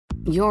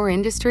Your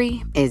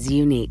industry is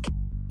unique.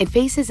 It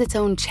faces its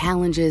own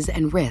challenges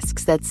and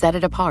risks that set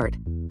it apart.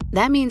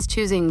 That means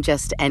choosing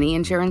just any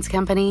insurance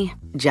company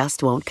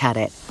just won't cut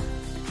it.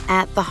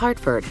 At The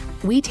Hartford,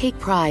 we take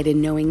pride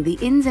in knowing the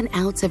ins and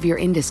outs of your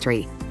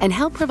industry and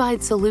help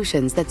provide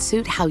solutions that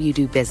suit how you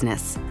do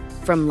business.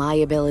 From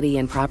liability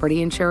and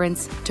property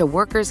insurance to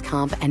workers'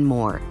 comp and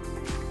more.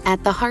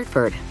 At The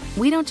Hartford,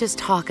 we don't just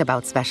talk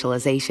about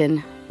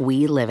specialization,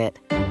 we live it.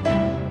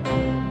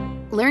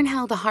 Learn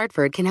how The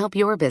Hartford can help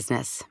your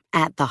business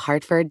at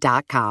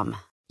thehartford.com.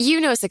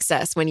 You know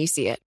success when you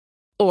see it.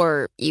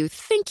 Or you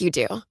think you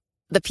do.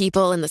 The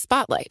people in the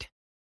spotlight.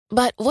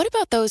 But what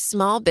about those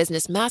small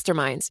business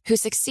masterminds who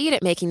succeed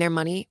at making their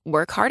money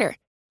work harder?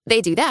 They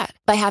do that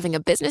by having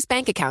a business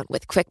bank account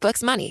with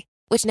QuickBooks Money,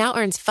 which now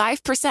earns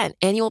 5%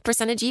 annual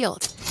percentage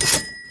yield.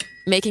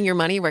 Making your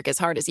money work as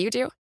hard as you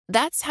do?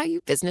 That's how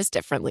you business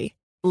differently.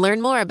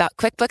 Learn more about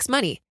QuickBooks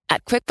Money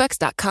at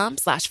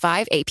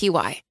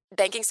quickbooks.com/5APY.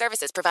 Banking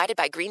services provided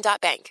by Green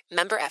Dot Bank.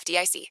 Member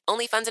FDIC.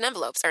 Only funds and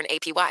envelopes earn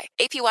APY.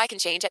 APY can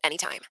change at any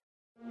time.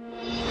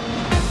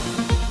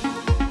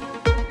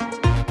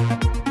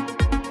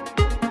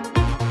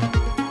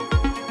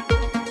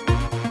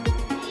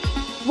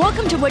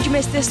 Welcome to What'd You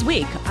Miss This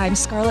Week? I'm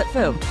Scarlett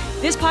Fu.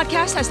 This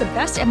podcast has the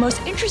best and most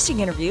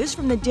interesting interviews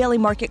from the Daily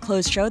Market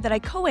Close show that I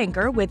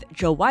co-anchor with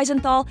Joe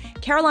Weisenthal,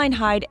 Caroline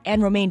Hyde,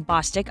 and Romaine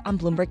Bostick on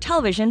Bloomberg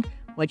Television.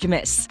 What'd you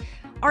miss?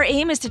 Our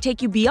aim is to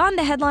take you beyond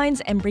the headlines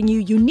and bring you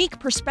unique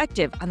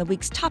perspective on the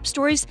week's top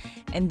stories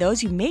and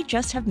those you may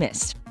just have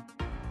missed.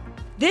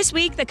 This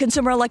week, the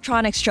Consumer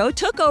Electronics Show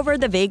took over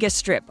the Vegas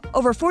Strip.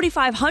 Over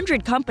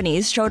 4,500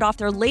 companies showed off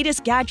their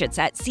latest gadgets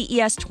at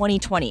CES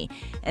 2020.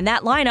 And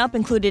that lineup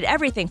included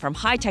everything from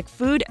high-tech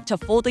food to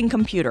folding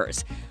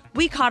computers.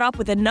 We caught up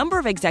with a number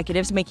of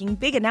executives making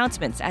big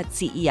announcements at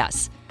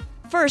CES.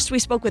 First, we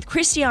spoke with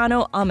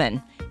Cristiano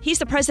Amon. He's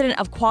the president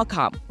of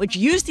Qualcomm, which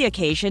used the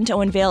occasion to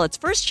unveil its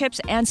first chips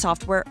and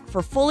software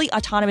for fully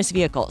autonomous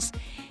vehicles.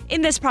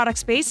 In this product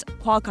space,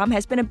 Qualcomm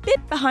has been a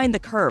bit behind the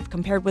curve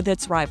compared with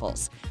its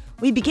rivals.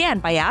 We began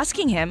by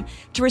asking him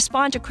to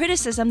respond to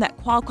criticism that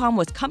Qualcomm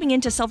was coming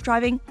into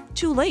self-driving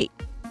too late.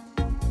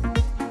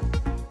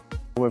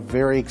 We're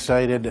very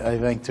excited, I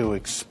think, to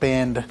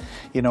expand,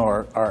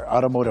 our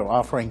automotive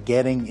offering,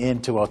 getting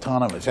into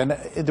autonomous. And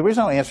the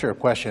reason I'll answer your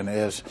question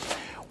is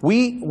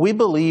we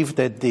believe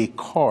that the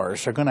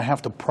cars are going to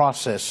have to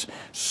process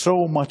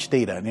so much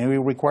data, and it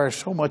requires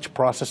so much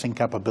processing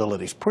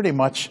capabilities. Pretty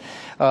much,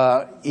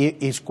 it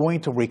is going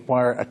to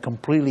require a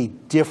completely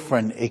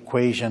different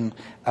equation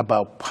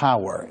about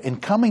power.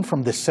 And coming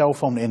from the cell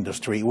phone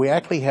industry, we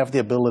actually have the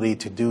ability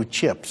to do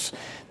chips.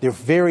 They're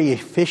very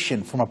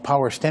efficient from a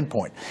power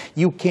standpoint.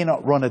 You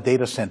cannot run a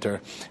data center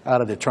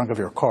out of the trunk of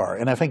your car.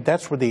 And I think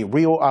that's where the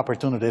real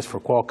opportunity is for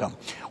Qualcomm.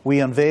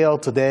 We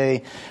unveiled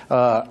today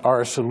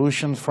our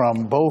solutions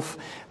from both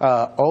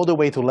all the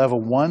way to level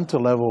 1 to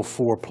level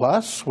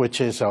 4+, which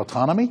is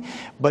autonomy.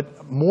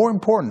 But more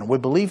important, we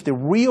believe the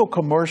real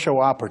commercial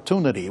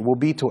opportunity will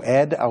be to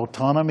add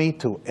autonomy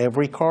to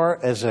every car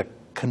as a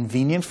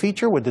convenient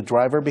feature with the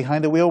driver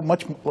behind the wheel,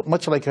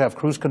 much like you have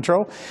cruise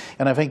control.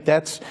 And I think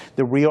that's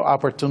the real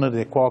opportunity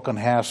that Qualcomm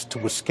has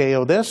to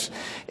scale this.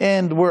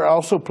 And we're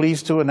also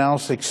pleased to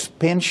announce the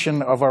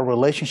expansion of our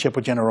relationship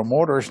with General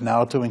Motors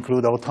now to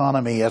include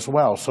autonomy as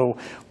well. So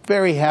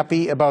very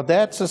happy about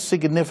that. It's a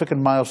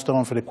significant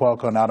milestone for the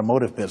Qualcomm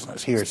automotive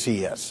business here at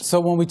CES.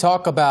 So when we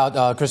talk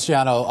about,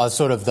 Cristiano,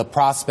 sort of the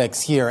prospects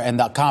here and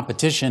the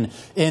competition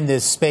in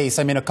this space,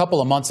 I mean, a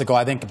couple of months ago,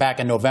 I think back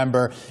in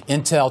November,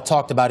 Intel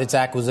talked about its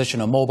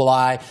acquisition of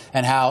Mobileye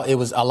and how it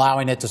was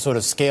allowing it to sort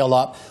of scale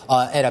up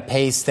at a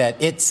pace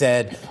that it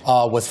said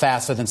was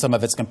faster than some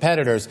of its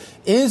competitors.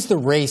 Is the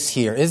race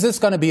here, is this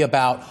going to be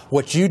about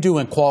what you do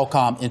in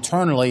Qualcomm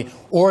internally,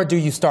 or do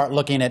you start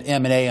looking at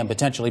M&A and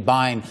potentially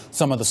buying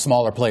some of the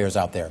smaller players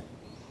out there?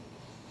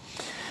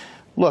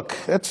 Look,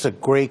 that's a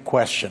great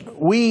question.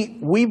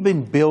 We've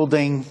been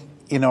building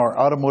in our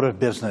automotive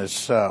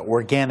business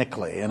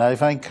organically, and I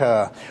think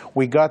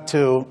we got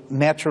to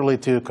naturally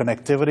to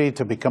connectivity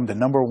to become the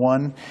number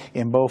one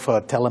in both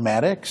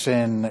telematics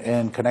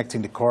and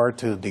connecting the car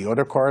to the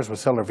other cars with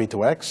Cellular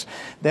V2X.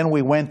 Then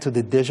we went to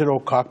the digital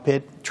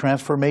cockpit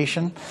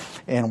transformation,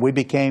 and we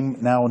became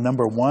now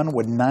number one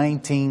with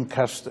 19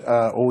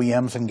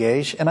 OEMs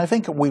engaged. And I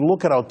think we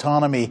look at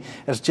autonomy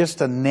as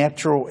just a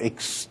natural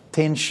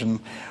extension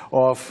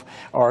of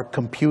our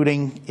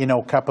computing,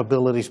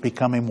 capabilities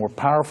becoming more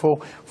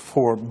powerful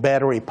for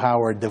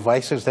battery-powered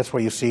devices. That's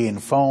what you see in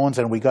phones,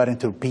 and we got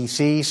into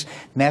PCs.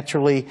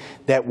 Naturally,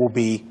 that will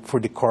be for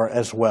the car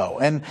as well.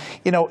 And,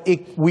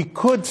 we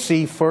could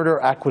see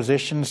further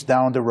acquisitions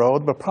down the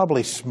road, but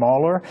probably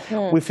smaller.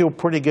 We feel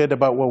pretty good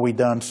about what we've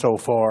done so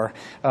far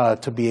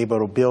to be able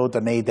to build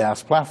an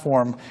ADAS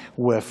platform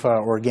with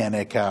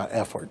organic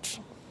efforts.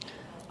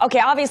 Okay,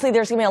 obviously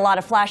there's going to be a lot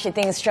of flashy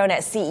things shown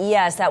at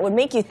CES that would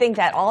make you think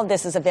that all of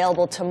this is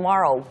available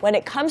tomorrow. When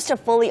it comes to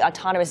fully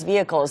autonomous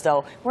vehicles,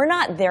 though, we're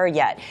not there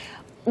yet.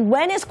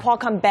 When is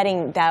Qualcomm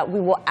betting that we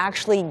will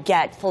actually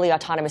get fully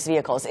autonomous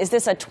vehicles? Is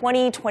this a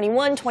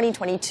 2021,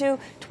 2022,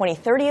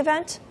 2030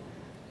 event?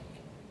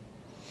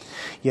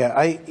 Yeah,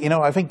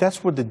 I think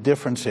that's what the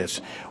difference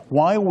is.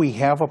 Why we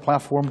have a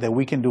platform that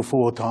we can do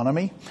full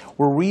autonomy,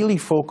 we're really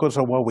focused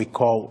on what we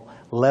call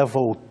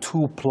level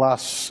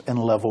 2+ and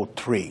level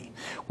 3,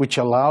 which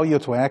allow you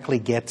to actually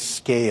get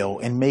scale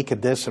and make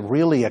this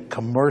really a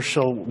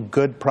commercial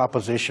good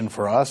proposition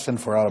for us and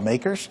for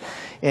automakers.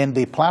 And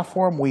the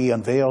platform we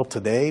unveiled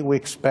today, we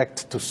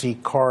expect to see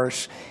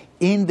cars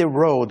in the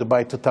road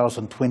by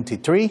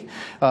 2023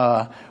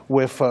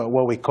 with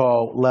what we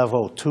call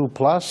level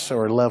 2+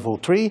 or level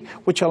 3,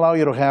 which allow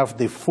you to have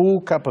the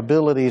full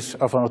capabilities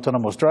of an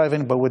autonomous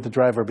driving, but with the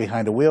driver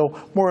behind the wheel,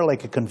 more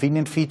like a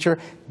convenient feature.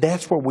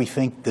 That's where we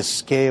think the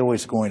scale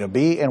is going to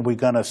be, and we're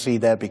going to see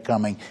that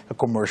becoming a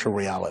commercial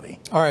reality.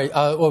 All right.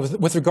 Well,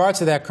 with regard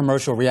to that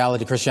commercial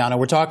reality, Cristiano,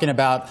 we're talking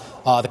about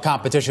the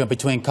competition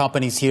between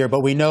companies here,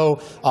 but we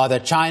know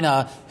that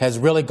China has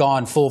really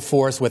gone full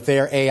force with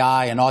their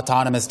AI and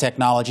autonomous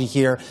technology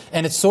here,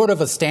 and it's sort of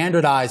a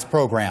standardized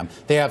program.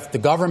 They have the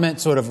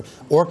government sort of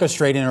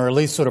orchestrating or at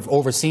least sort of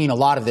overseeing a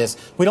lot of this.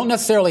 We don't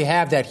necessarily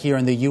have that here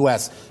in the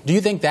U.S. Do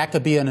you think that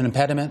could be an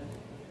impediment?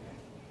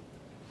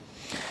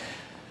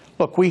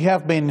 Look, we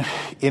have been,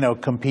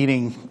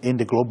 competing in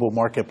the global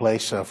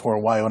marketplace for a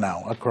while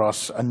now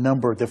across a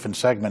number of different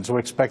segments. We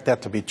expect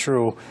that to be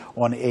true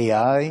on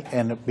AI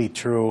and be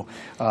true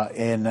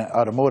in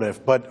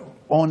automotive. But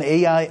on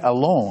AI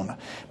alone,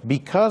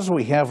 because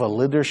we have a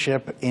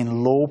leadership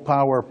in low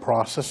power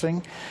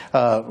processing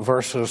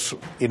versus,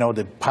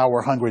 the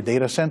power-hungry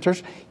data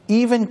centers,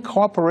 even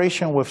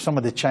cooperation with some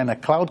of the China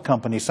cloud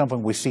companies,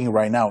 something we're seeing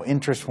right now,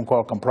 interest from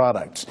Qualcomm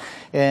products.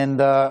 And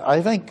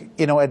I think,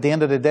 at the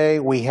end of the day,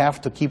 we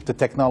have to keep the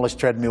technology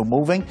treadmill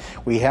moving.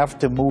 We have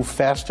to move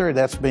faster.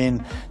 That's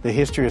been the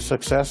history of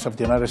success of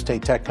the United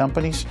States tech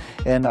companies.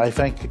 And I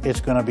think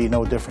it's going to be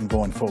no different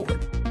going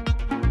forward.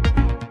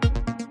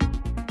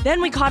 Then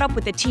we caught up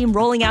with the team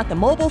rolling out the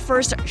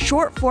mobile-first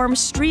short-form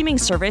streaming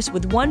service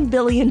with $1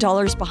 billion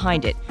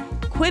behind it.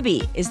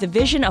 Quibi is the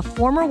vision of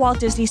former Walt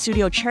Disney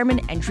Studio chairman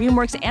and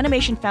DreamWorks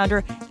animation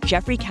founder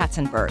Jeffrey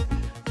Katzenberg.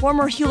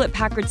 Former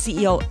Hewlett-Packard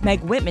CEO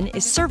Meg Whitman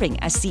is serving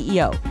as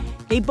CEO.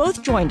 They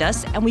both joined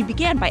us, and we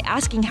began by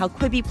asking how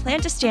Quibi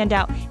planned to stand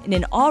out in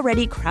an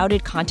already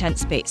crowded content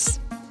space.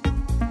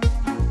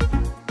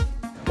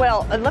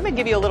 Well, let me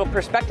give you a little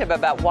perspective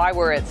about why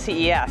we're at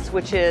CES,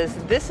 which is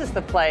this is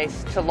the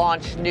place to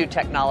launch new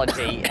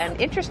technology.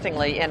 And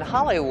interestingly, in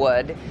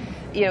Hollywood,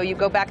 you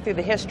go back through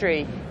the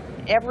history,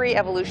 every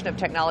evolution of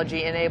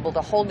technology enabled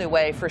a whole new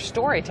way for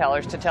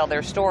storytellers to tell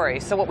their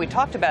stories. So what we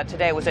talked about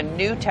today was a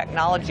new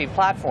technology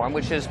platform,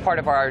 which is part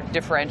of our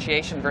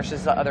differentiation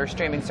versus the other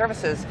streaming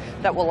services,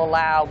 that will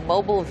allow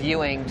mobile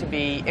viewing to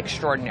be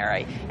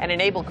extraordinary and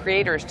enable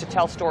creators to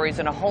tell stories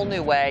in a whole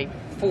new way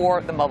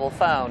for the mobile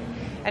phone.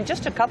 And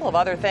just a couple of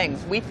other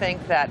things. We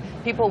think that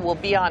people will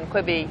be on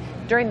Quibi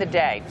during the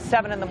day,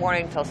 7 in the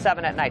morning till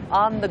 7 at night,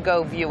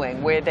 on-the-go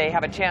viewing, where they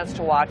have a chance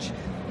to watch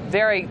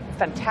very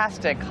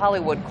fantastic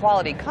Hollywood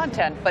quality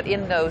content, but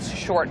in those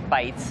short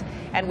bites.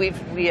 And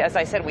we, as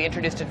I said, we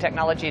introduced a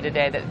technology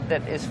today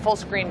that is full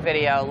screen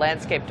video,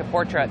 landscape to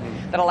portrait,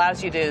 that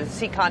allows you to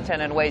see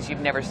content in ways you've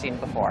never seen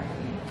before.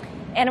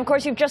 And of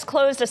course, you've just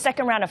closed a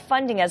second round of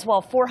funding as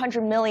well,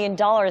 $400 million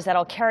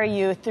that'll carry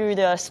you through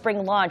the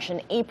spring launch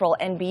in April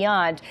and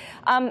beyond.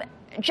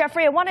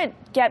 Jeffrey, I want to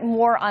get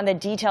more on the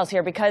details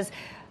here because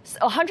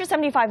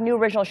 175 new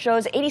original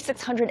shows,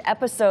 8,600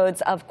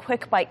 episodes of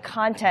quick bite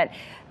content.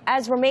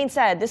 As Romain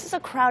said, this is a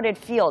crowded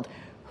field.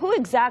 Who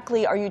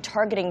exactly are you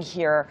targeting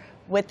here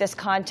with this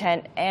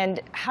content, and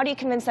how do you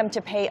convince them to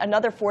pay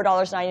another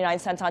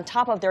 $4.99 on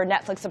top of their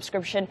Netflix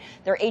subscription,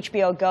 their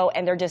HBO Go,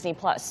 and their Disney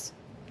Plus?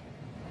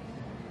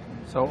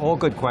 So all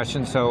good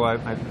questions. So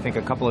I think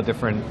a couple of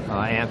different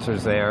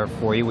answers there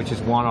for you, which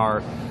is one,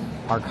 our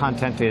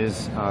content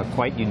is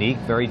quite unique,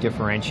 very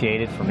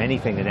differentiated from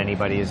anything that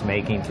anybody is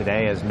making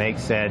today. As Meg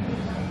said,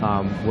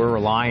 we're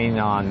relying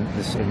on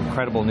this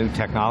incredible new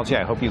technology.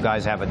 I hope you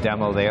guys have a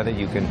demo there that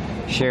you can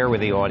share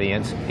with the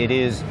audience. It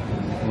is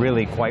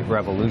really quite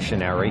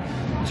revolutionary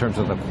in terms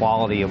of the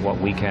quality of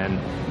what we can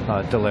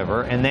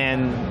deliver. And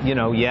then,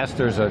 yes,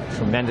 there's a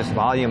tremendous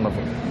volume of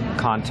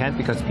content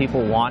because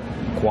people want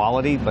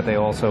quality, but they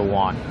also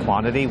want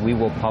quantity. We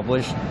will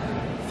publish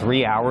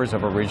 3 hours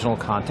of original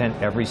content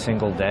every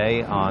single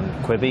day on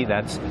Quibi.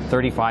 That's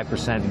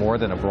 35% more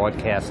than a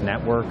broadcast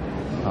network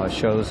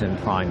shows in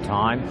prime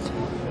time.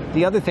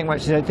 The other thing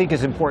which I think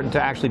is important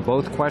to actually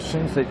both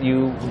questions that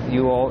you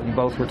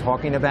both were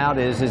talking about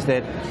is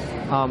that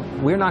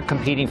we're not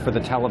competing for the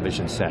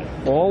television set.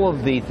 All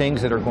of the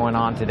things that are going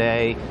on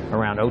today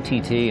around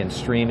OTT and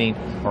streaming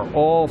are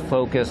all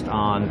focused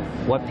on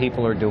what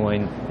people are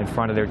doing in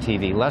front of their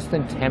TV. Less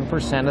than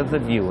 10% of the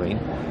viewing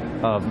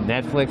of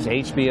Netflix,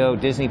 HBO,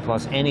 Disney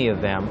Plus, any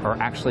of them are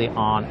actually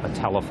on a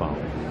telephone.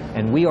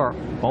 And we are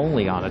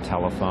only on a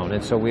telephone,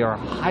 and so we are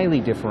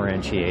highly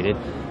differentiated,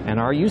 and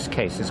our use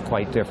case is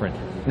quite different.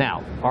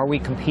 Now, are we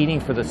competing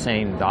for the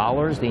same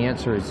dollars? The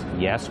answer is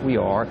yes, we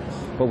are,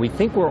 but we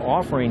think we're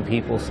offering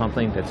people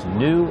something that's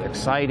new,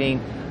 exciting,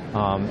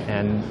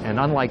 and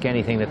unlike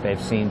anything that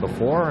they've seen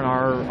before, and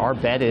our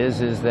bet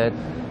is that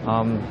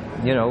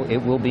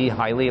it will be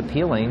highly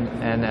appealing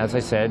and, as I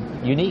said,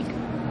 unique.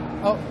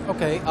 Oh,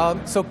 okay.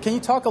 So can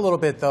you talk a little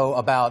bit, though,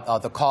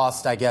 about the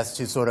cost, I guess,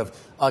 to sort of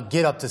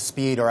get up to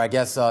speed, or I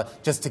guess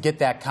just to get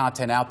that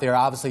content out there?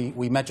 Obviously,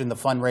 we mentioned the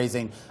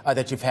fundraising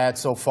that you've had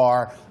so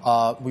far.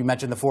 We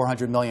mentioned the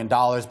 $400 million.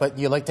 But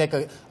you take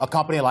a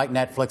company like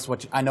Netflix,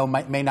 which I know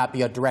may not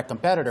be a direct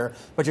competitor,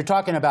 but you're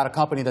talking about a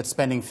company that's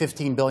spending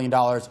 $15 billion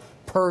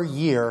per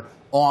year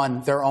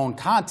on their own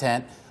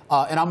content.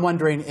 And I'm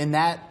wondering, in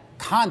that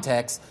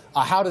context,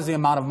 how does the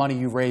amount of money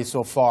you've raised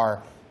so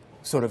far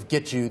sort of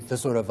get you the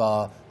sort of,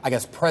 I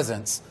guess,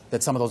 presence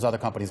that some of those other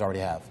companies already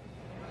have?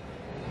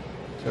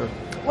 Sure.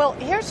 Well,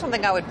 here's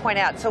something I would point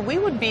out. So we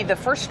would be the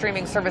first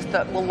streaming service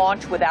that will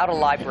launch without a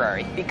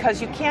library, because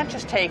you can't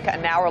just take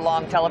an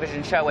hour-long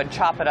television show and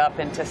chop it up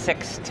into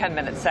 6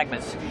 10-minute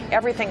segments.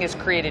 Everything is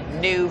created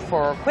new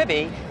for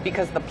Quibi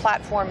because the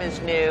platform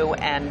is new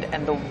and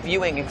the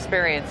viewing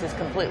experience is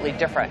completely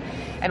different.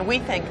 And we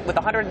think with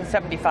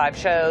 175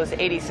 shows,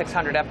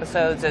 8,600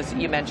 episodes, as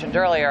you mentioned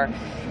earlier,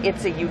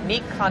 it's a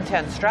unique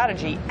content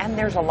strategy, and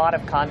there's a lot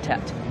of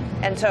content.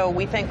 And so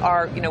we think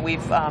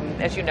we've,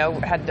 as you know,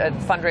 had a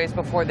fundraise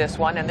before this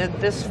one, and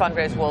this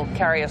fundraise will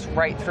carry us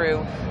right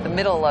through the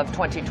middle of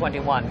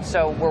 2021.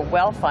 So we're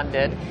well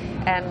funded,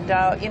 and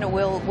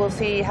we'll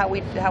see how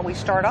we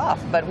start off.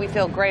 But we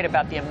feel great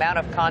about the amount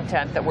of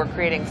content that we're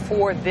creating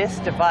for this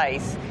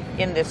device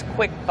in this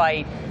quick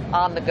bite,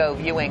 on-the-go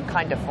viewing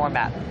kind of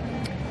format.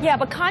 Yeah,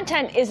 but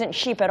content isn't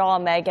cheap at all,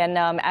 Meg, and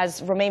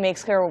as Romain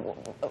makes clear,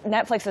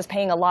 Netflix is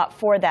paying a lot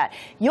for that.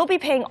 You'll be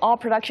paying all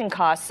production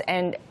costs,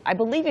 and I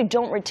believe you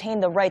don't retain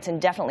the rights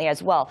indefinitely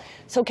as well.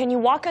 So can you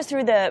walk us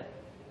through the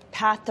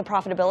path to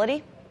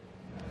profitability?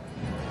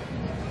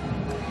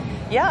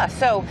 Yeah,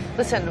 so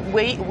listen,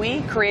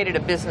 we created a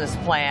business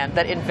plan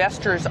that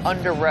investors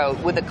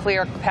underwrote with a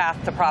clear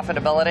path to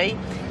profitability.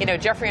 You know,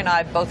 Jeffrey and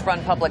I both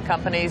run public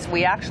companies.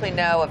 We actually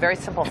know a very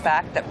simple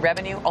fact that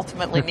revenue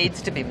ultimately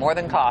needs to be more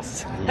than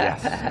costs.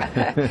 Yes.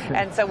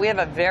 And so we have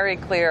a very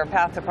clear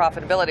path to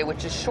profitability,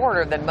 which is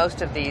shorter than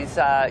most of these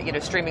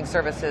streaming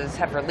services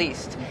have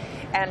released.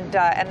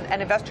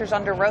 And investors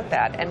underwrote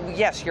that. And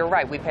yes, you're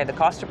right. We pay the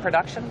cost of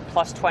production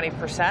plus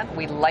 20%.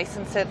 We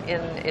license it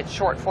in its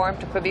short form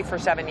to Quibi for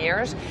 7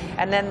 years.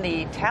 And then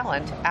the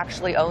talent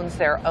actually owns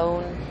their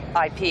own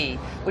IP,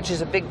 which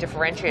is a big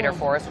differentiator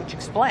for us, which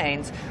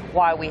explains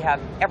why we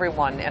have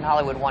everyone in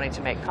Hollywood wanting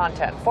to make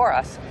content for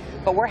us.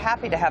 But we're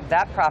happy to have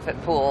that profit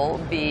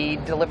pool be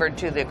delivered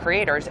to the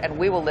creators, and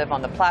we will live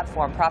on the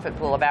platform profit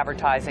pool of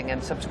advertising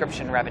and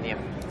subscription revenue.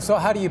 So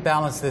how do you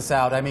balance this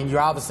out? I mean,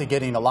 you're obviously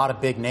getting a lot of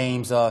big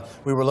names.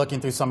 We were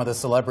looking through some of the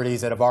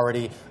celebrities that have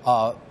already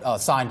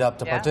signed up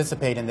to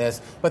participate in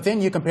this. But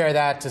then you compare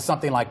that to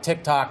something like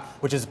TikTok,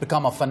 which has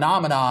become a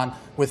phenomenon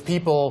with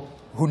people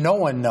who no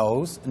one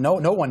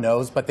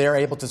knows, but they're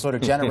able to sort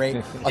of generate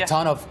a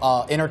ton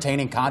of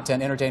entertaining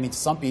content, entertaining to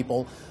some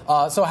people.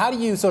 So how do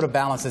you sort of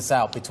balance this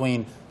out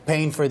between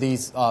paying for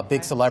these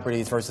big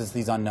celebrities versus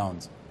these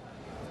unknowns?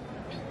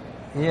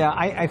 Yeah,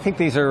 I think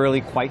these are really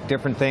quite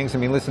different things. I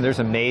mean, listen, there's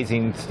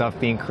amazing stuff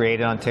being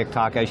created on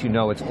TikTok. As you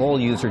know, it's all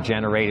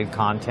user-generated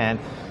content.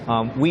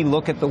 We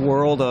look at the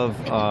world of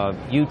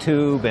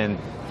YouTube and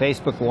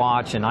Facebook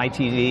Watch and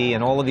ITV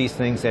and all of these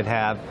things that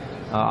have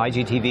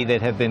IGTV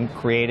that have been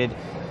created,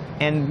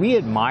 and we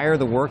admire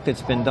the work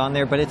that's been done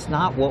there, but it's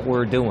not what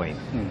we're doing.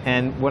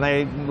 And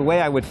the way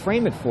I would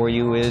frame it for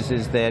you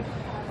is that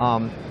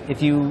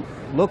if you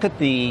look at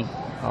the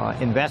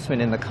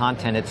investment in the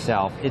content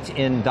itself, it's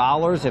in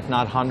dollars, if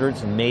not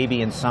hundreds, and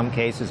maybe in some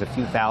cases a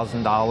few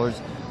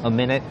 $1,000s a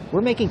minute.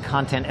 We're making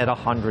content at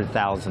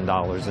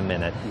 $100,000 a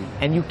minute,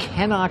 and you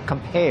cannot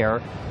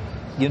compare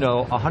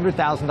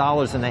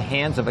 $100,000 in the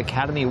hands of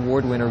Academy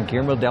Award winner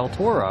Guillermo del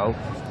Toro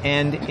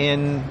and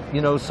in,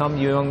 some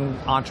young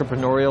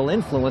entrepreneurial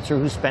influencer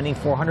who's spending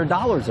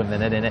 $400 a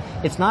minute in it.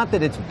 It's not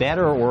that it's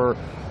better or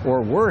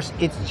worse,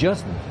 it's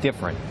just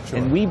different. Sure.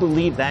 And we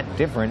believe that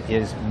different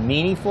is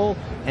meaningful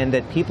and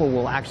that people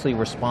will actually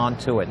respond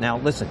to it. Now,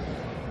 listen,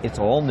 it's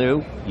all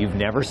new. You've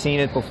never seen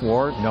it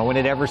before. No one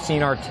had ever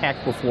seen our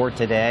tech before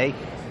today.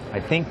 I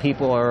think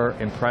people are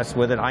impressed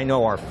with it. I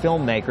know our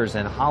filmmakers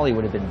in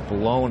Hollywood have been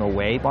blown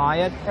away by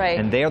it. Right.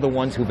 And they're the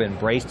ones who've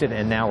embraced it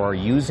and now are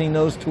using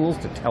those tools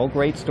to tell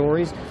great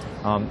stories.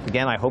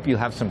 Again, I hope you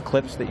have some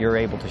clips that you're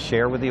able to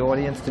share with the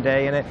audience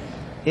today in it.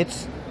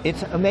 It's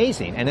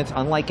amazing, and it's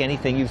unlike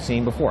anything you've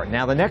seen before.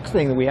 Now, the next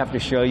thing that we have to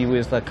show you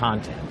is the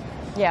content.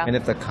 Yeah. And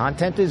if the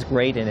content is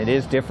great and it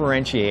is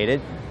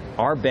differentiated,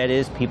 our bet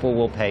is people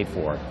will pay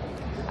for it.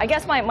 I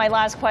guess my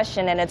last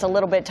question, and it's a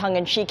little bit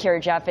tongue-in-cheek here,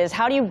 Jeff, is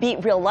how do you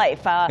beat real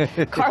life?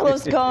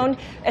 Carlos Ghosn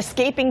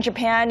escaping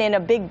Japan in a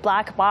big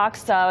black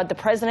box, the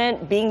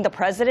president being the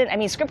president. I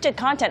mean, scripted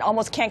content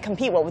almost can't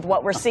compete with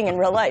what we're seeing in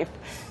real life.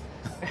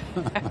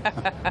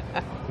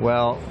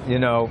 Well, you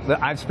know,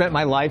 I've spent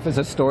my life as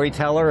a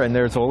storyteller, and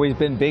there's always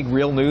been big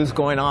real news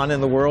going on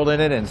in the world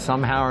in it, and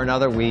somehow or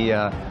another we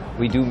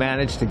do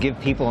manage to give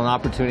people an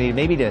opportunity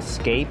maybe to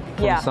escape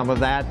from some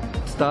of that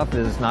stuff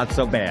is not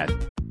so bad.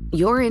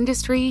 Your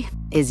industry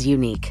is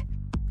unique.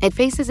 It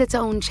faces its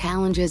own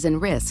challenges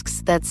and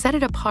risks that set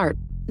it apart.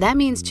 That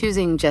means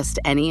choosing just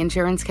any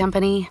insurance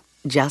company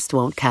just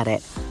won't cut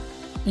it.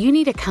 You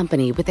need a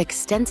company with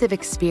extensive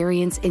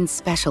experience in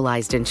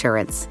specialized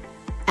insurance.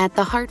 At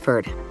The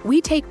Hartford, we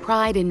take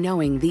pride in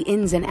knowing the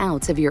ins and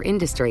outs of your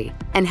industry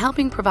and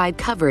helping provide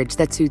coverage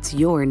that suits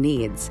your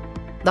needs.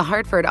 The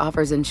Hartford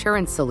offers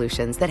insurance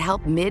solutions that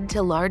help mid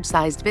to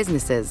large-sized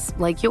businesses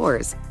like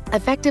yours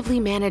effectively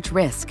manage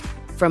risk,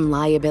 from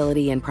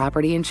liability and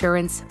property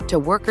insurance to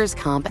workers'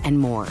 comp and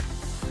more.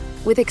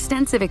 With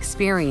extensive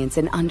experience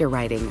in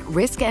underwriting,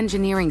 risk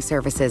engineering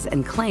services,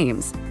 and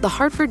claims, The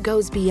Hartford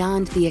goes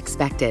beyond the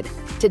expected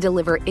to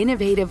deliver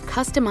innovative,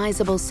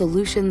 customizable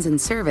solutions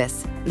and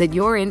service that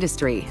your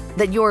industry,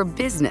 that your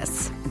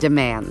business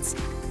demands.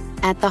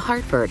 At The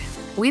Hartford,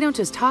 we don't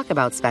just talk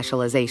about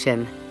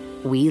specialization,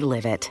 we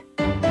live it.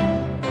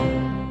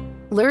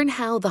 Learn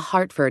how The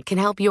Hartford can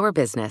help your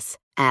business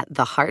at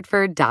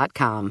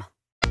thehartford.com.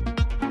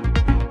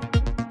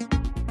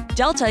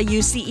 Delta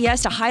used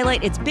CES to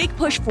highlight its big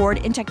push forward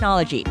in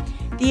technology.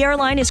 The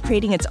airline is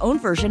creating its own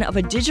version of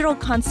a digital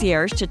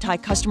concierge to tie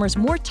customers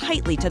more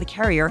tightly to the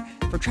carrier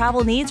for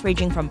travel needs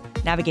ranging from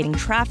navigating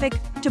traffic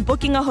to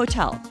booking a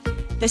hotel.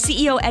 The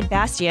CEO, Ed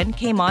Bastian,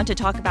 came on to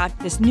talk about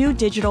this new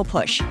digital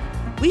push.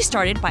 We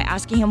started by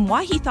asking him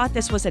why he thought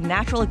this was a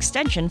natural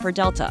extension for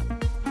Delta.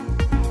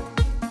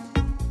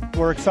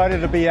 We're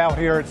excited to be out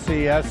here at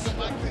CES.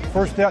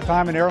 First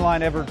time an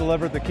airline ever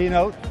delivered the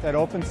keynote at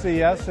Open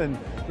CES, and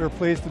we were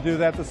pleased to do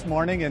that this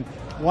morning. And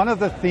one of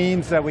the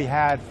themes that we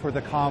had for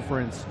the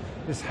conference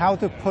is how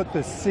to put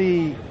the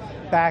C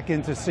back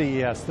into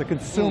CES, the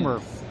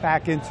consumer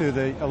back into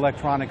the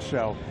electronics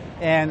show.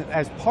 And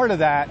as part of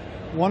that,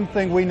 one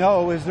thing we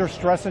know is there's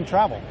stress in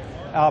travel,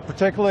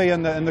 particularly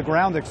in the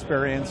ground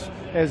experience,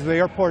 as the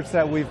airports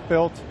that we've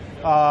built,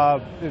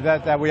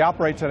 that we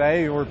operate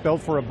today were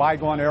built for a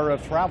bygone era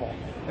of travel.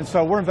 And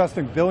so we're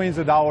investing billions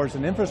of dollars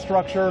in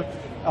infrastructure,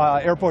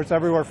 airports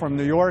everywhere from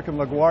New York and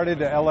LaGuardia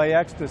to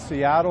LAX to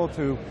Seattle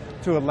to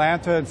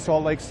Atlanta and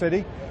Salt Lake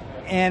City.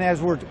 And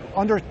as we're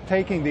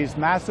undertaking these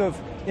massive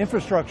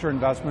infrastructure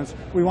investments,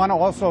 we want to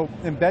also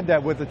embed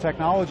that with the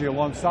technology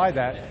alongside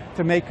that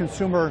to make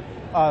consumer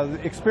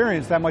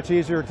experience that much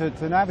easier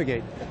to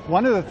navigate.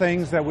 One of the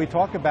things that we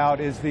talk about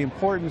is the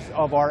importance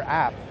of our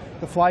app.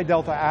 The Fly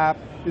Delta app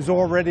is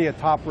already a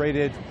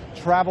top-rated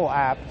travel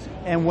app,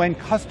 and when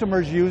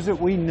customers use it,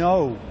 we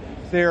know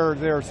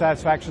their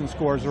satisfaction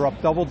scores are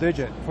up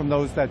double-digit from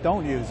those that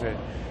don't use it.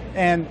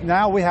 And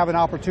now we have an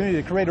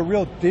opportunity to create a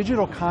real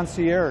digital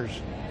concierge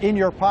in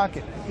your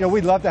pocket. You know,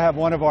 we'd love to have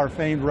one of our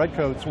famed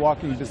redcoats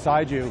walking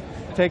beside you,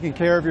 taking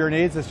care of your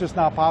needs. It's just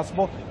not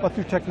possible, but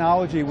through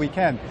technology we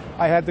can.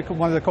 I had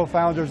one of the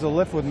co-founders of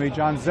Lyft with me,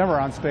 John Zimmer,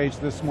 on stage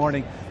this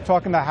morning,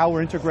 talking about how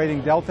we're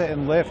integrating Delta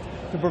and Lyft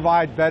to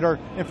provide better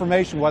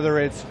information, whether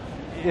it's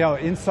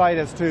insight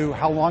as to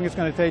how long it's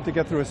going to take to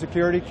get through a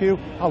security queue,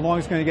 how long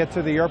it's going to get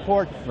to the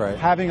airport,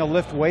 having a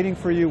Lyft waiting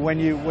for you when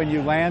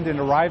you land and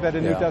arrive at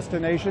a new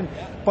destination,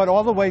 but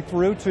all the way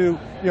through to,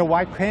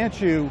 why can't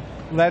you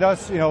let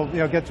us,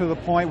 get to the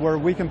point where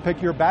we can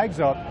pick your bags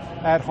up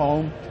at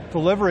home,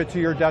 deliver it to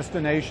your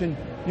destination.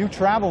 You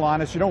travel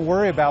on us, you don't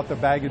worry about the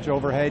baggage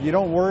overhead, you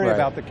don't worry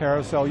about the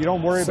carousel, you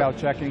don't worry about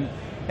checking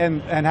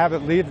and have it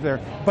leave there.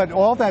 But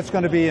all that's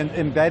going to be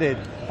embedded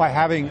by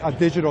having a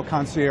digital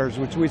concierge,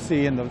 which we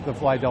see in the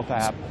Fly Delta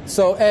app.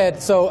 So Ed,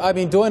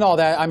 doing all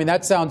that,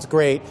 that sounds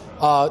great.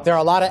 There are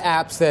a lot of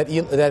apps that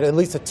at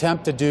least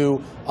attempt to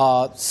do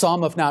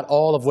some, if not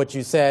all, of what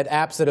you said,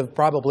 apps that have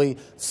probably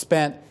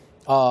spent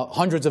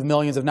hundreds of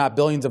millions, if not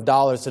billions of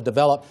dollars to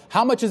develop.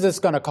 How much is this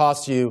going to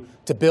cost you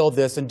to build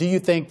this? And do you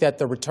think that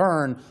the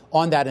return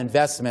on that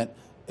investment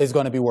is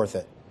going to be worth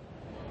it?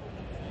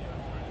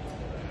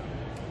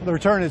 The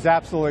return is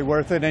absolutely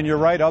worth it, and you're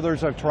right,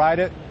 others have tried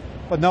it,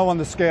 but no one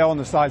the scale and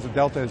the size of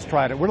Delta has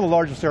tried it. We're the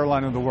largest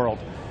airline in the world.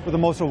 We're the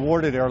most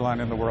awarded airline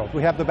in the world.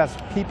 We have the best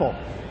people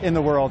in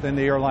the world in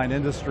the airline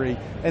industry,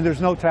 and there's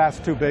no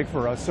task too big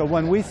for us. So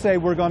when we say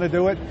we're going to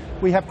do it,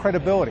 we have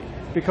credibility,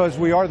 because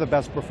we are the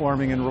best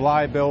performing in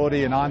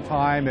reliability and on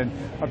time and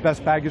our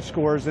best baggage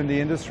scores in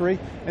the industry.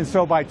 And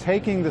so by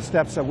taking the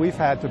steps that we've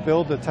had to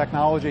build the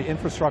technology,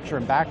 infrastructure,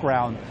 and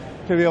background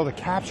to be able to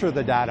capture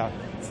the data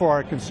for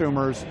our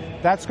consumers,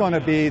 that's going to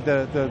be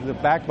the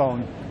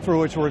backbone through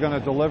which we're going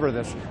to deliver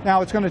this.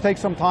 Now, it's going to take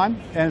some time,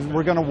 and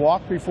we're going to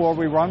walk before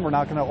we run. We're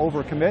not going to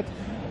overcommit.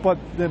 But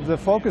the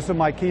focus of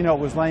my keynote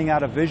was laying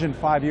out a vision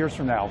 5 years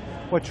from now,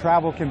 what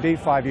travel can be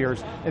 5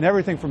 years, and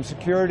everything from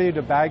security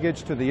to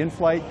baggage to the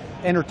in-flight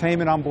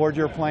entertainment on board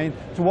your plane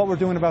to what we're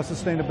doing about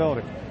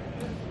sustainability.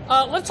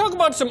 Let's talk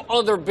about some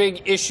other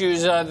big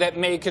issues that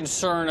may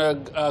concern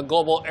a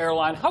global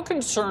airline. How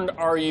concerned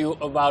are you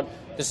about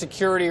the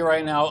security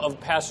right now of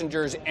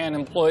passengers and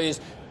employees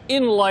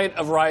in light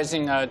of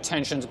rising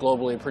tensions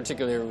globally,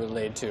 particularly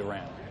related to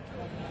Iran?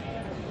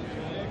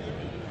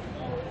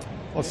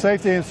 Well,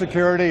 safety and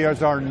security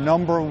is our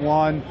number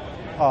one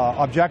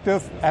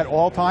objective at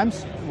all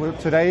times, with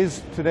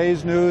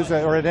today's news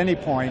or at any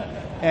point,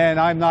 and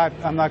I'm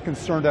not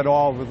concerned at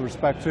all with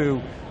respect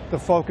to the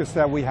focus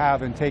that we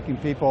have in taking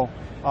people,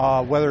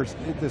 whether it's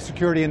the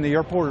security in the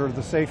airport or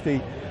the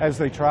safety as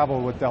they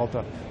travel with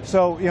Delta.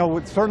 So,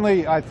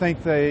 certainly I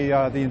think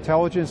the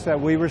intelligence that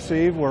we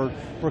receive, we're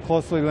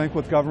closely linked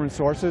with government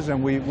sources,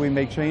 and we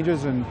make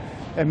changes and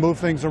move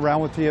things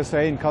around with TSA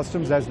and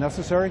customs as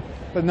necessary.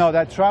 But no,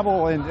 that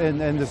travel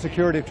and the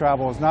security of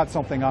travel is not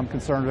something I'm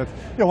concerned with.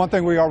 One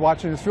thing we are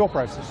watching is fuel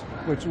prices,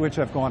 which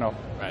have gone up.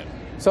 Right.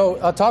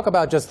 So talk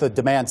about just the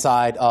demand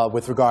side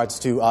with regards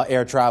to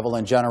air travel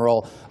in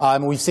general.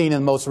 We've seen in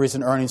the most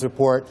recent earnings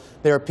report,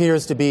 there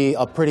appears to be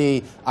a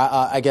pretty,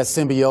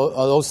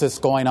 symbiosis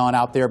going on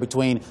out there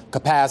between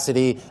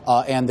capacity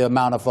and the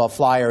amount of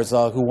flyers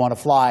who want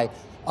to fly.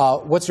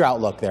 What's your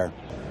outlook there?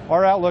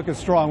 Our outlook is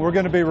strong. We're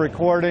going to be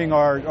recording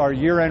our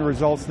year-end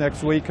results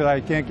next week, because I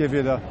can't give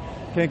you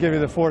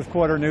the fourth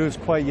quarter news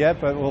quite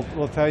yet, but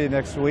we'll tell you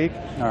next week.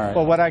 All right.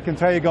 But what I can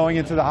tell you going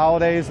into the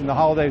holidays, and the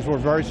holidays were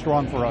very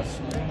strong for us.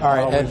 All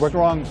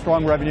right.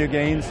 Strong revenue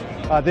gains.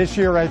 This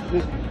year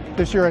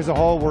as a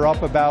whole, we're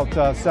up about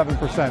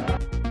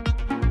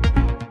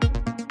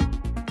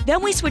 7%.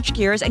 Then we switched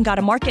gears and got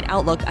a market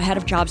outlook ahead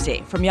of Jobs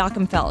Day from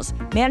Joachim Fels,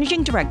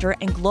 Managing Director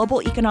and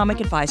Global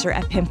Economic Advisor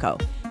at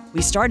PIMCO.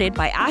 We started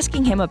by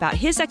asking him about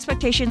his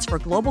expectations for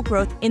global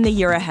growth in the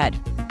year ahead.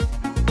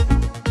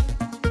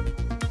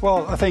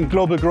 Well, I think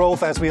global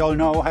growth, as we all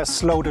know, has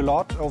slowed a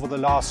lot over the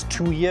last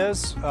 2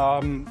 years.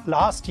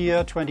 Last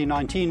year,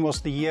 2019,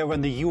 was the year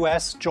when the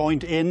US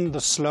joined in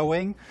the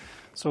slowing.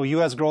 So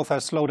US growth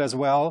has slowed as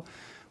well.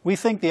 We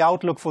think the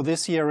outlook for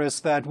this year is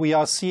that we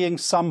are seeing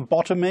some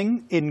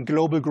bottoming in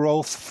global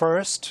growth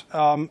first,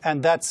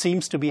 and that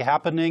seems to be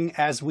happening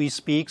as we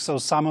speak. So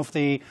some of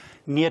the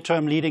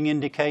near-term leading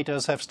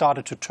indicators have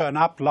started to turn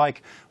up,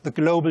 like the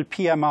global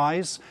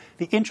PMIs.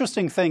 The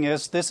interesting thing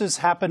is this is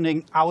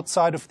happening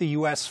outside of the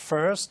US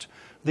first.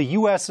 The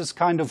US is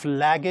kind of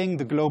lagging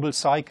the global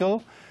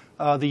cycle.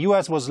 The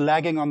US was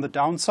lagging on the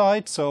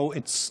downside, so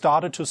it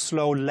started to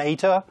slow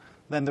later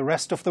than the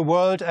rest of the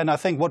world. And I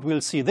think what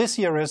we'll see this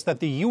year is that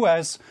the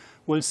US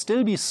will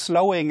still be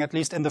slowing, at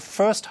least in the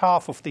first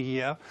half of the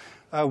year,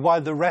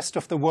 while the rest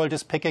of the world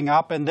is picking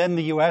up. And then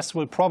the US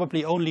will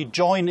probably only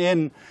join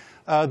in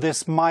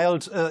this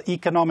mild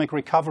economic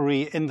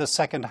recovery in the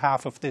second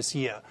half of this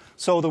year.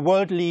 So the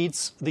world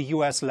leads, the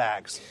US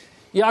lags.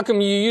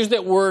 Joachim, you used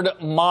that word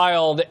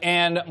mild,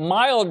 and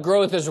mild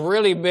growth has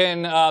really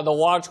been the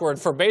watchword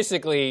for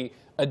basically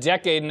a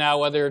decade now,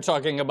 whether you're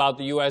talking about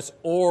the US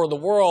or the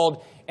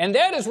world. And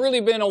that has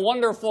really been a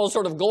wonderful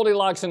sort of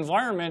Goldilocks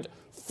environment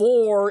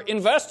for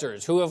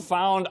investors who have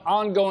found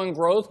ongoing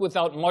growth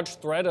without much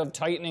threat of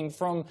tightening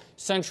from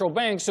central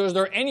banks. So is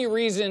there any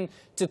reason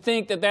to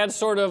think that that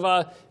sort of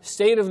a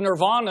state of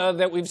nirvana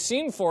that we've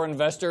seen for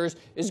investors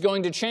is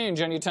going to change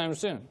anytime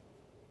soon?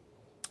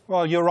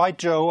 Well, you're right,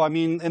 Joe. I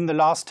mean, in the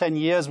last 10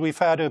 years, we've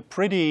had a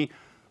pretty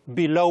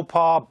below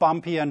par,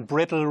 bumpy and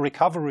brittle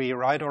recovery,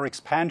 right, or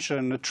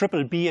expansion, a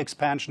triple B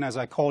expansion, as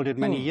I called it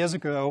many years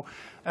ago.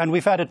 And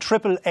we've had a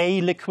triple A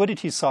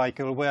liquidity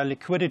cycle where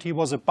liquidity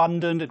was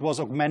abundant, it was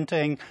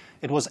augmenting,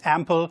 it was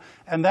ample,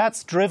 and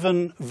that's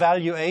driven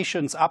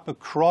valuations up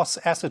across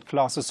asset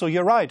classes. So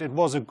you're right, it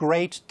was a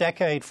great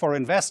decade for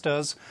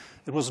investors.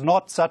 It was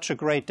not such a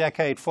great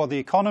decade for the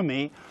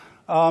economy.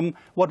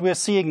 What we're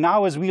seeing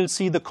now is we'll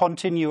see the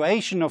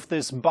continuation of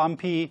this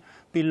bumpy,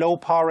 below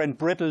par and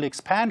brittle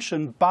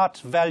expansion,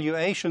 but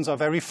valuations are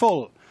very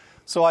full.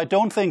 So I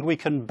don't think we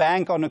can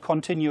bank on a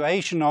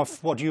continuation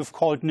of what you've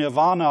called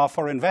nirvana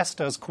for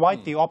investors,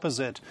 quite the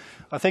opposite.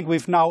 I think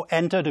we've now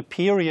entered a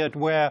period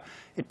where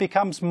it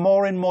becomes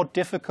more and more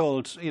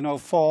difficult,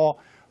 for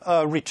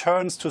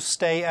returns to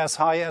stay as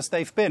high as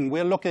they've been.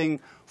 We're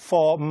looking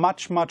for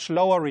much, much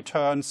lower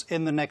returns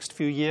in the next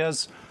few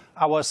years.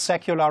 Our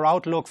secular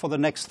outlook for the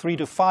next 3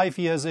 to 5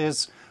 years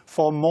is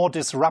for more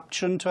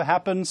disruption to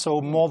happen, so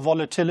more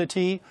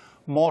volatility,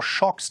 more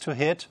shocks to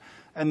hit.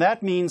 And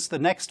that means the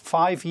next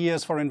 5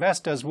 years for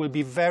investors will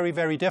be very,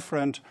 very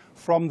different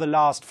from the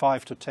last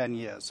 5 to 10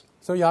 years.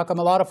 So, Joachim,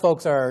 a lot of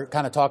folks are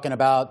kind of talking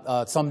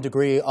about some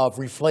degree of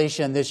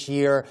reflation this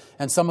year,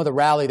 and some of the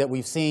rally that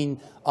we've seen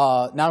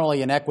not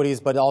only in equities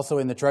but also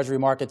in the Treasury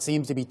market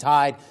seems to be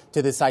tied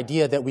to this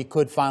idea that we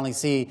could finally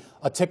see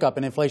a tick up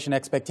in inflation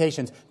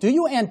expectations. Do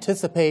you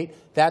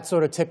anticipate that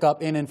sort of tick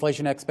up in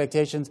inflation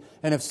expectations?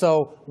 And if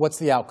so, what's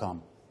the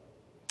outcome?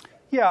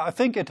 Yeah, I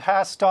think it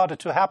has started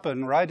to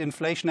happen, right?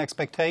 Inflation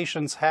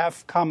expectations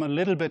have come a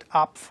little bit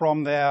up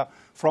from their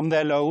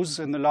lows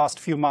in the last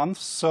few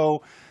months.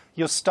 So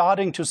you're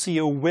starting to see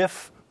a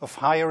whiff of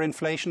higher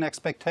inflation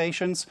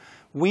expectations.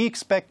 We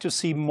expect to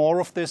see more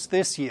of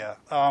this year.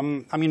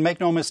 Make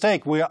no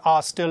mistake, we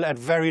are still at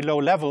very low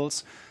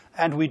levels,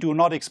 and we do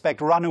not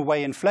expect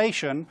runaway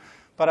inflation.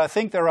 But I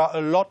think there are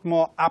a lot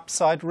more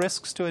upside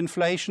risks to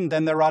inflation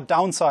than there are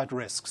downside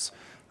risks.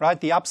 Right?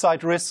 The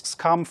upside risks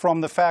come from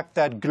the fact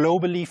that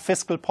globally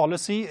fiscal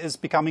policy is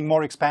becoming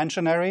more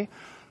expansionary.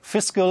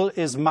 Fiscal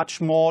is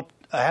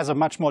has a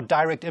much more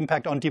direct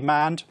impact on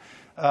demand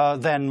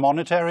than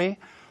monetary.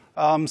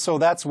 So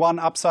that's one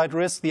upside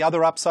risk. The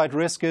other upside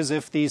risk is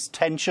if these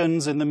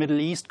tensions in the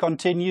Middle East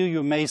continue,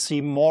 you may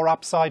see more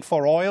upside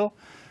for oil.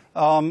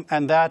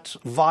 And that,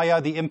 via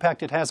the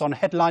impact it has on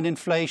headline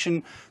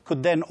inflation,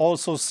 could then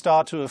also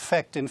start to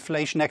affect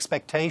inflation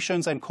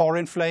expectations and core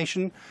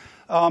inflation.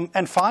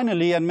 And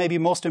finally, and maybe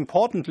most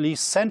importantly,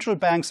 central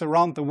banks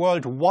around the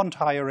world want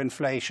higher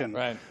inflation.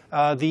 Right.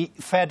 The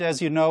Fed,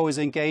 as you know, is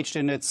engaged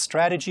in its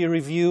strategy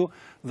review.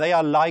 They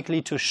are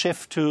likely to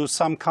shift to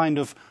some kind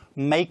of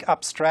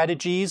make-up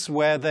strategies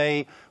where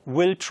they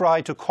will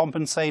try to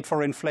compensate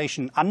for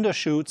inflation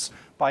undershoots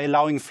by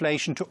allowing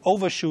inflation to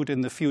overshoot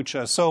in the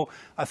future. So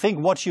I think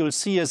what you'll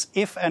see is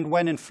if and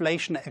when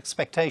inflation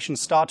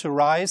expectations start to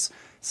rise,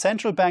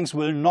 central banks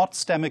will not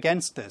stem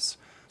against this.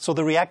 So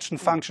the reaction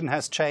function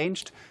has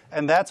changed,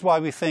 and that's why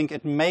we think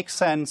it makes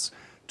sense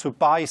to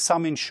buy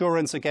some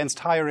insurance against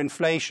higher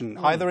inflation,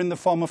 either in the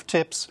form of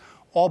tips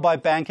or by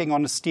banking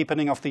on a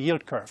steepening of the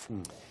yield curve.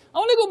 I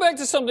want to go back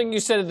to something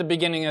you said at the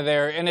beginning of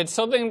there, and it's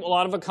something a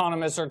lot of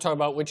economists are talking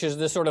about, which is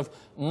this sort of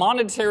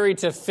monetary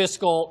to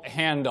fiscal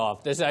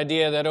handoff. This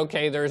idea that,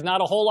 okay, there's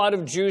not a whole lot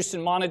of juice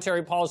in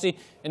monetary policy,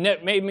 and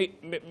that maybe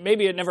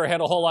it never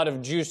had a whole lot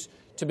of juice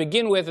to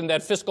begin with, and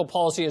that fiscal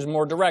policy is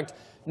more direct.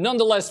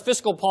 Nonetheless,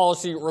 fiscal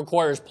policy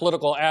requires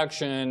political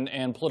action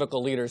and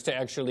political leaders to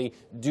actually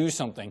do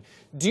something.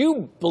 Do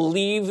you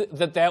believe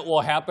that that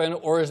will happen,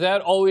 or is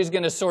that always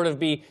going to sort of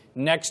be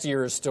next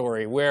year's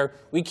story, where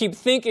we keep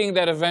thinking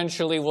that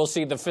eventually we'll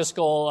see the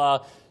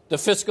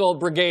fiscal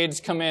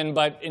brigades come in,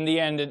 but in the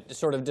end it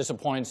sort of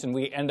disappoints and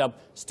we end up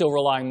still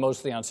relying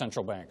mostly on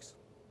central banks?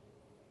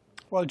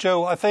 Well,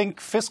 Joe, I think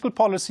fiscal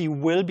policy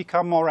will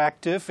become more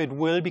active. It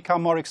will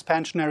become more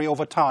expansionary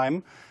over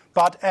time.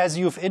 But as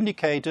you've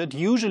indicated,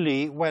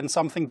 usually when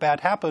something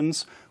bad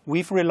happens,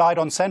 we've relied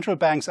on central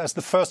banks as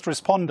the first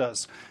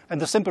responders.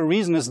 And the simple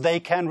reason is they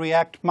can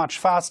react much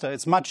faster.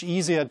 It's much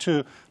easier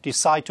to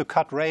decide to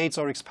cut rates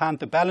or expand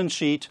the balance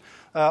sheet.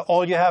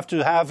 All you have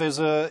to have is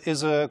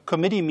a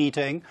committee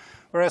meeting.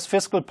 Whereas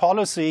fiscal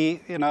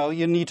policy,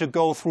 you need to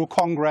go through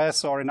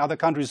Congress or in other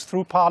countries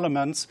through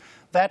parliaments.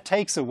 That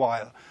takes a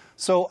while.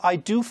 So I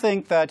do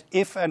think that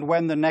if and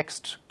when the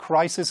next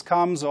crisis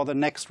comes or the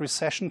next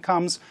recession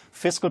comes,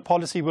 fiscal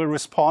policy will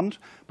respond.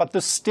 But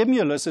the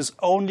stimulus is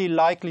only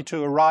likely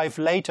to arrive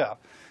later,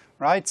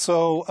 right?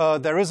 So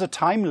there is a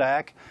time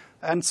lag.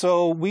 And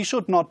so we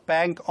should not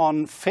bank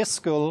on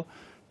fiscal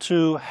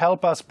to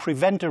help us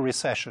prevent a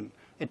recession.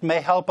 It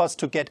may help us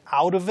to get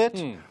out of it.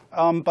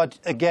 But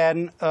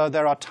again,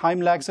 there are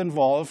time lags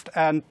involved.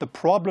 And the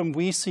problem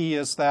we see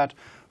is that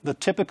the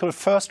typical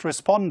first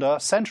responder,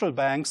 central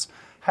banks,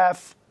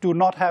 do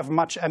not have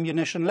much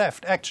ammunition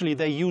left. Actually,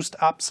 they used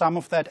up some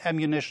of that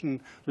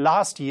ammunition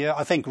last year,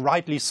 I think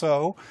rightly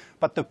so.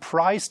 But the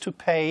price to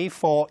pay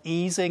for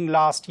easing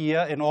last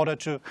year in order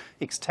to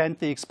extend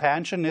the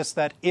expansion is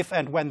that if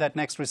and when that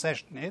next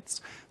recession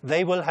hits,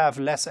 they will have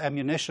less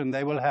ammunition,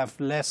 they will have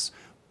less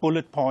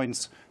bullet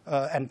points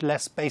and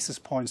less basis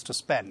points to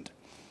spend.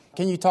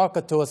 Can you talk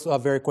to us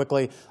very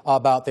quickly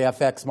about the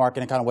FX market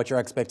and kind of what your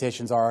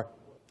expectations are?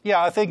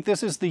 Yeah, I think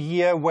this is the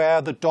year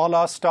where the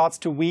dollar starts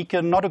to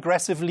weaken, not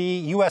aggressively.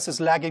 U.S.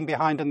 is lagging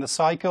behind in the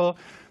cycle.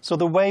 So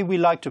the way we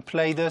like to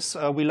play this,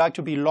 we like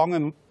to be long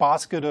a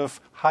basket of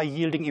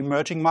high-yielding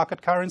emerging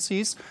market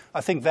currencies.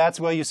 I think that's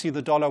where you see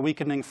the dollar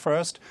weakening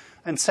first.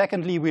 And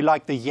secondly, we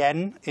like the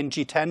yen in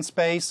G10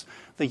 space.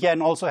 The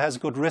yen also has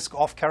good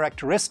risk-off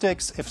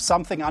characteristics. If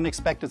something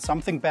unexpected,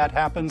 something bad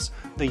happens,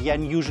 the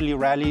yen usually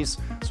rallies.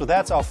 So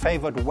that's our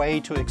favored way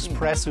to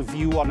express a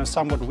view on a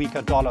somewhat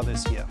weaker dollar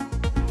this year.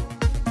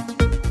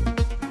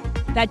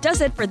 That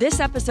does it for this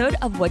episode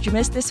of What You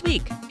Missed This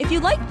Week. If you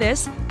like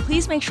this,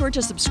 please make sure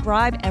to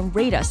subscribe and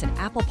rate us in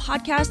Apple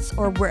Podcasts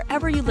or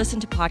wherever you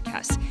listen to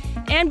podcasts.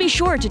 And be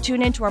sure to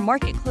tune in to our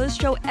Market Close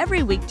show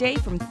every weekday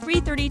from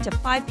 3:30 to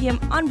 5 p.m.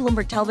 on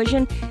Bloomberg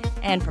Television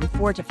and from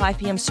 4 to 5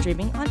 p.m.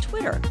 streaming on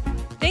Twitter.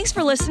 Thanks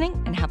for listening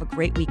and have a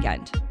great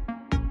weekend.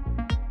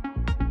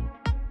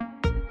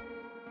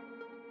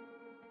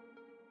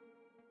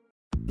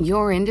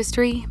 Your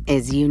industry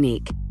is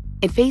unique.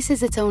 It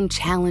faces its own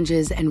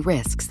challenges and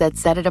risks that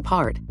set it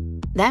apart.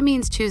 That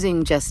means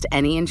choosing just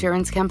any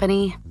insurance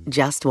company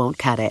just won't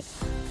cut it.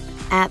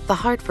 At The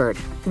Hartford,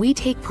 we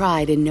take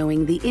pride in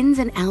knowing the ins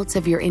and outs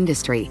of your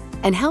industry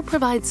and help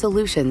provide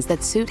solutions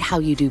that suit how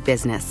you do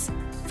business,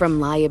 from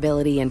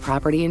liability and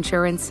property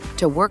insurance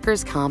to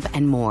workers' comp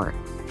and more.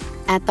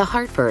 At The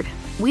Hartford,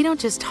 we don't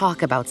just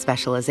talk about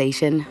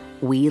specialization,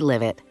 we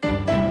live it.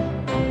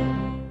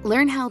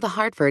 Learn how The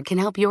Hartford can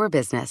help your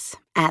business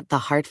at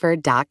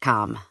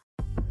thehartford.com.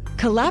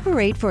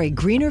 Collaborate for a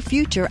greener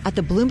future at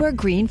the Bloomberg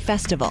Green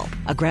Festival,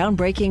 a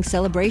groundbreaking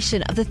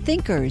celebration of the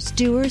thinkers,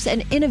 doers,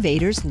 and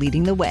innovators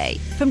leading the way.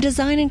 From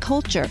design and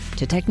culture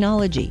to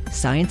technology,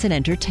 science, and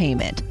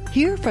entertainment.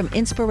 Hear from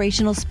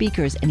inspirational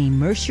speakers and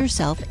immerse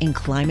yourself in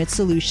climate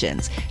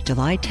solutions.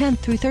 July 10th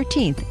through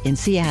 13th in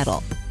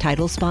Seattle.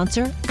 Title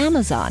sponsor,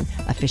 Amazon.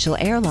 Official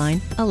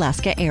airline,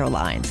 Alaska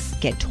Airlines.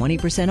 Get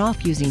 20%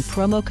 off using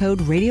promo code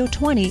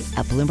radio20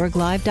 at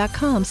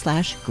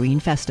BloombergLive.com/Green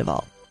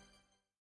Festival.